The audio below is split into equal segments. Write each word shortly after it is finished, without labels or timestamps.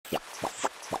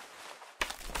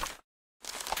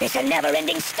It's a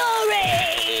never-ending story!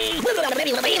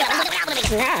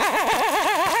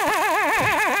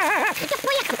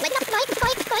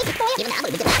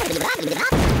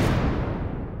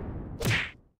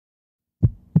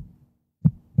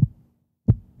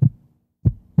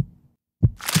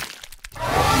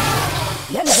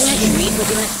 You have anything I can read with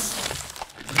you in it?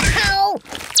 Ow!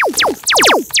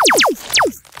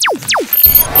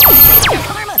 Your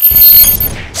karma!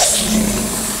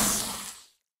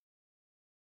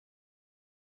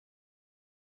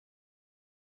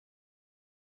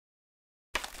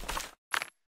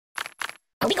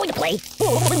 Are we going to play?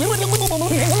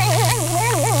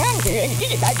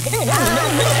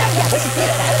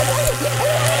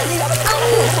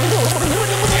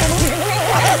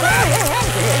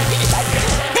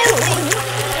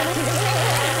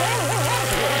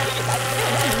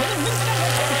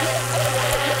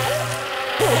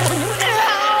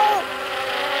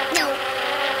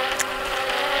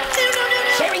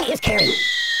 Sharing is caring.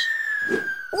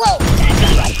 Whoa, that's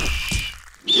not right.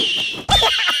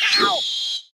 Ow!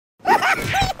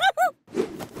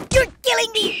 You're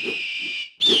killing me!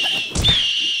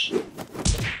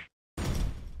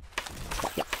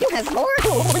 You have more?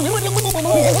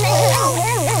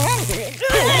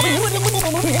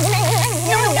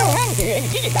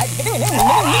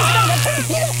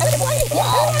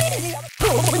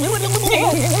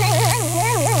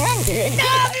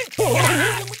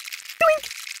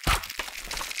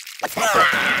 What's that?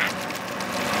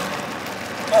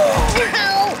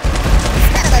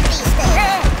 Son of a beast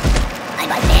there! I'm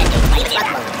a bandit, my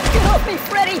buckle! Get off me,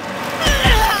 Freddy!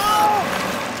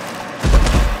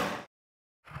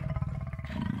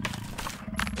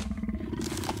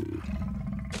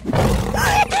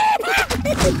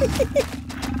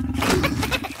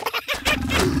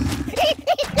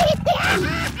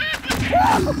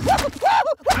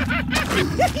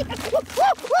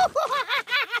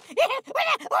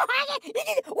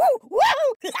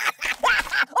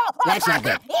 That's not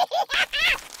good.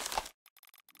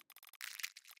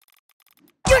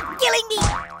 You're killing me!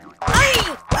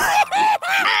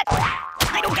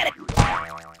 I don't get it.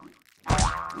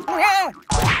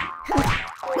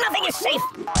 Nothing is safe.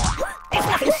 There's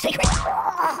nothing sacred.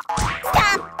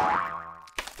 Stop!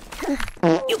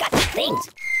 You got things.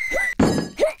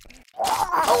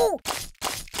 Oh!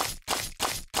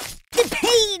 The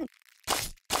pain!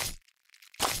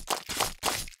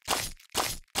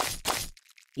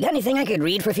 You got anything I could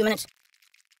read for a few minutes?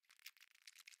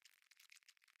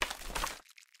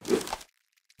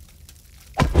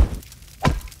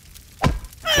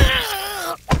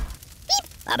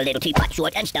 I'm a little teapot,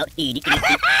 short and stout.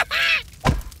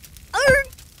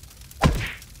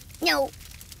 No.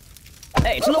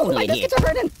 Hey, it's lonely in here.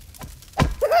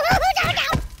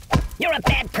 You're a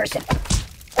bad person.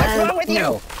 What's wrong with you?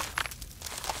 No.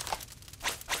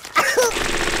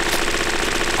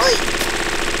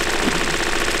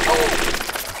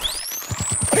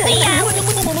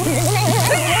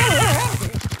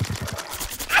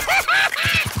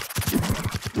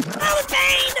 Oh, the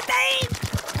pain, the pain!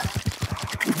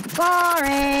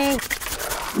 Boring.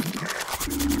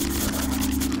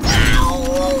 Ow!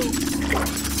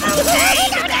 Oh, the pain,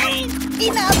 the pain!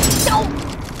 Enough! No!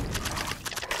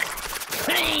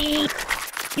 Hey,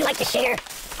 you like to share?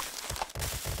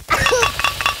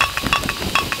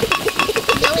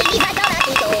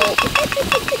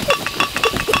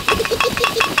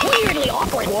 Weirdly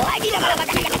awkward.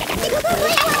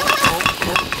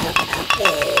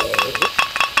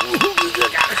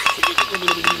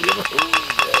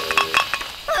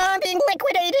 I'm being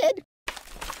liquidated.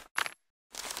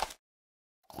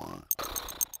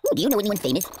 Do you know anyone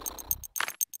famous?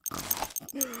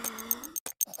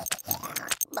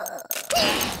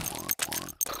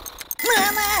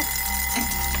 Mama!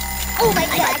 Oh my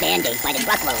God! I got band-aids by the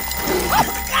truckload. Oh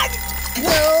God!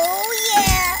 Oh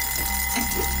yeah!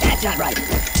 That's not right.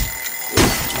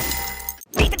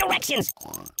 Read the directions.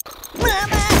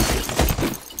 Mama!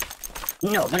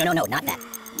 No, not that.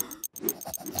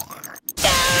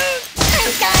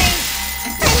 I'm dying!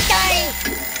 I'm dying!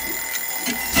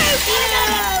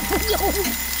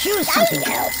 Choose something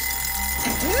else.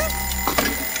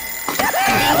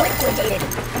 Liquidated.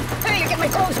 Hey, you're getting my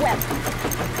clothes wet.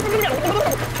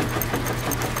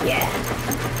 Yeah.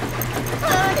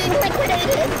 I'm being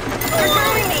liquidated. You're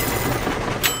hurting me.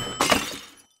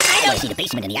 I don't see the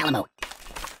basement in the Alamo.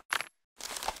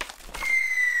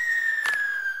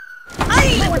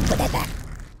 I want to put that back.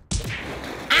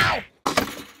 Ow!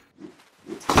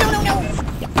 No.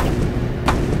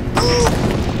 Ooh.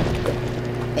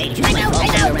 Hey, did you see my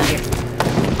phone around here?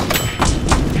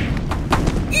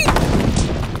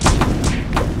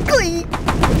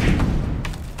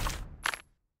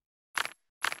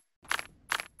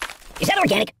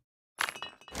 organic.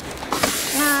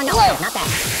 No, whoa, not that.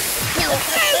 No.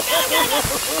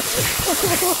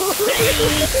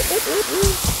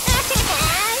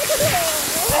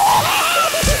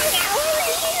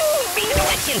 Read the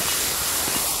directions.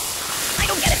 I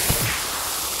don't get it.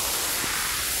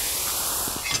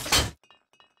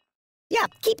 Yeah,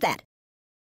 keep that.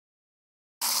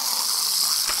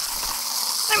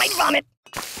 I might vomit.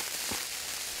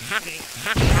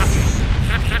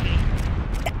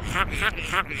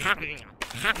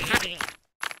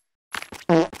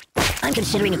 I'm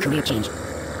considering a career change.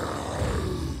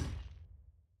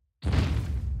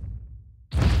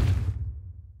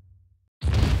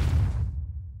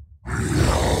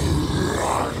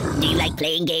 Do you like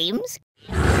playing games?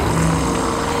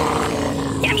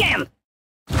 Yum yum!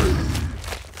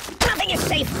 Nothing is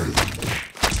safe!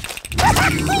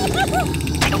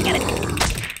 I don't get it!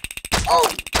 Oh!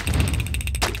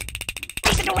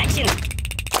 Read the directions!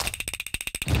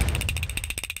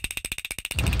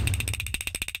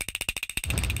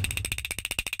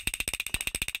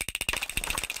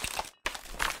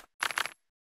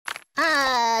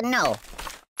 No.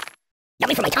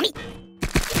 Yummy for my tummy?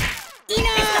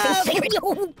 Enough! Nothing sacred,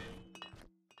 yo!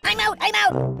 I'm out! I'm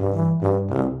out!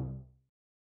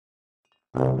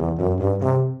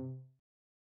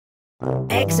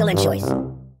 Excellent choice.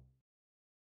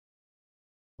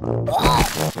 Oh.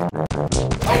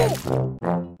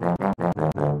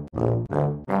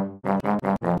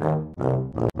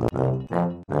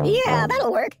 Yeah,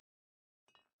 that'll work.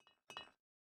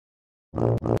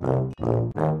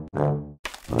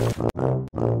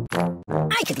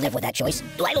 I could live with that choice.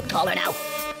 Do I look taller now?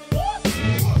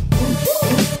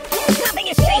 Nothing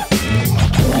is safe!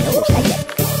 I know who's like it.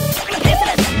 I'm a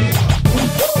pessimist!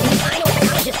 I know a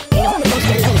psychologist. You know who goes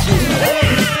to those shoes.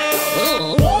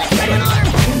 Ooh, let's try an arm.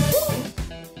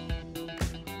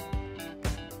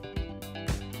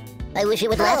 I wish it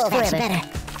would last forever. That's better.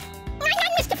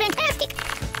 I'm Mr. Fantastic!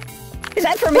 Is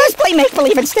that for me? Let's play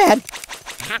make-believe instead!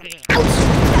 Ouch!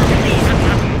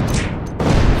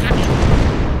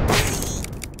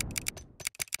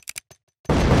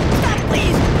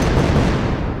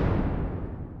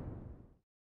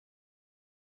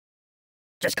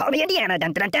 Just call me Indiana.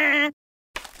 Dun, dun, dun.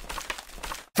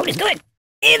 Food is good.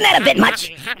 Isn't that a bit much?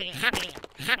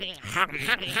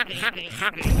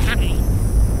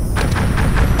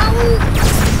 Oh.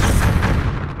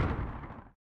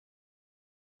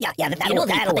 Yeah,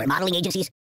 that'll work. Modeling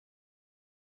agencies.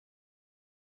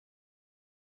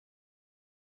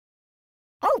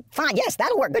 Oh, fine, yes,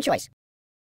 that'll work. Good choice.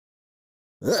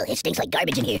 Ugh, it stinks like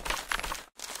garbage in here.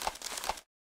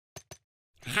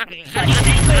 But he's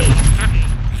angry!